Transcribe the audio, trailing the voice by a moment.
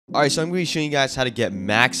Alright, so I'm going to be showing you guys how to get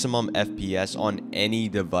maximum FPS on any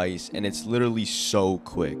device, and it's literally so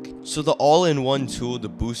quick. So the all-in-one tool to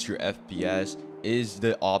boost your FPS is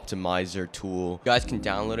the optimizer tool. You guys can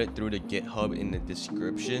download it through the GitHub in the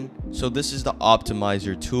description. So this is the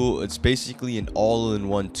optimizer tool. It's basically an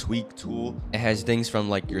all-in-one tweak tool. It has things from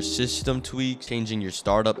like your system tweaks, changing your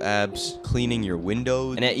startup apps, cleaning your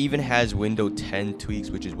windows, and it even has Windows 10 tweaks,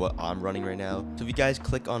 which is what I'm running right now. So if you guys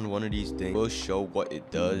click on one of these things, we'll show what it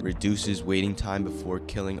does. Reduces waiting time before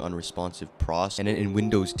killing unresponsive process. And then in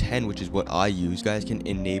Windows 10, which is what I use, you guys can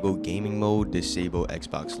enable gaming mode, disable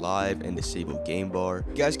Xbox Live, and disable game bar.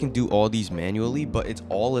 You guys can do all these manually, but it's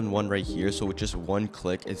all in one right here. So with just one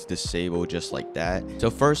click, it's disabled just like that. So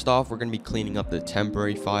first off, we're going to be cleaning up the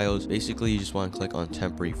temporary files. Basically, you just want to click on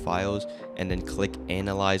temporary files and then click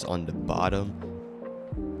analyze on the bottom.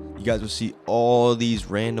 You guys will see all these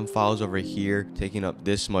random files over here taking up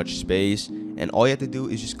this much space, and all you have to do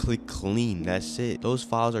is just click clean. That's it. Those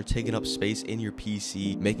files are taking up space in your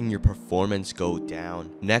PC, making your performance go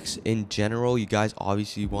down. Next, in general, you guys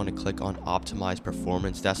obviously want to click on optimize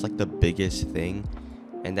performance. That's like the biggest thing,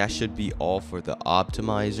 and that should be all for the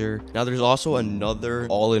optimizer. Now there's also another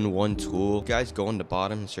all-in-one tool. You guys go on the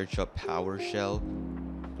bottom and search up PowerShell.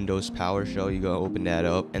 Windows PowerShell, you go open that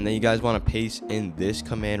up, and then you guys want to paste in this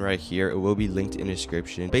command right here. It will be linked in the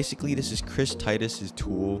description. Basically, this is Titus's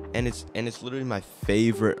tool, and it's literally my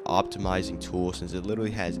favorite optimizing tool since it literally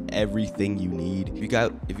has everything you need.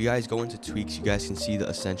 If you guys go into tweaks, you guys can see the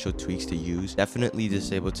essential tweaks to use. Definitely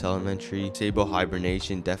disable telemetry, disable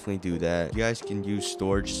hibernation, definitely do that. You guys can use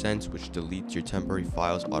storage sense, which deletes your temporary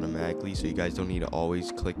files automatically, so you guys don't need to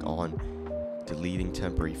always click on deleting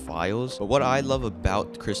temporary files. But what I love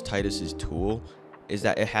about Titus's tool is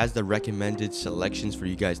that it has the recommended selections for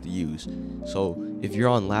you guys to use. So if you're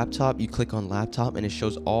on laptop, you click on laptop and it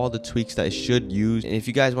shows all the tweaks that it should use. And if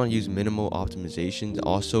you guys want to use minimal optimizations, it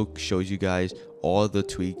also shows you guys all the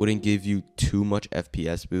tweaks. Wouldn't give you too much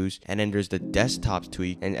FPS boost. And then there's the desktop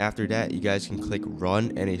tweak, and after that you guys can click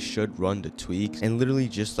run and it should run the tweaks, and literally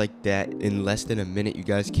just like that, in less than a minute, you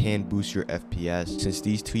guys can boost your FPS since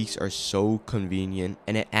these tweaks are so convenient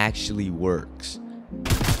and it actually works.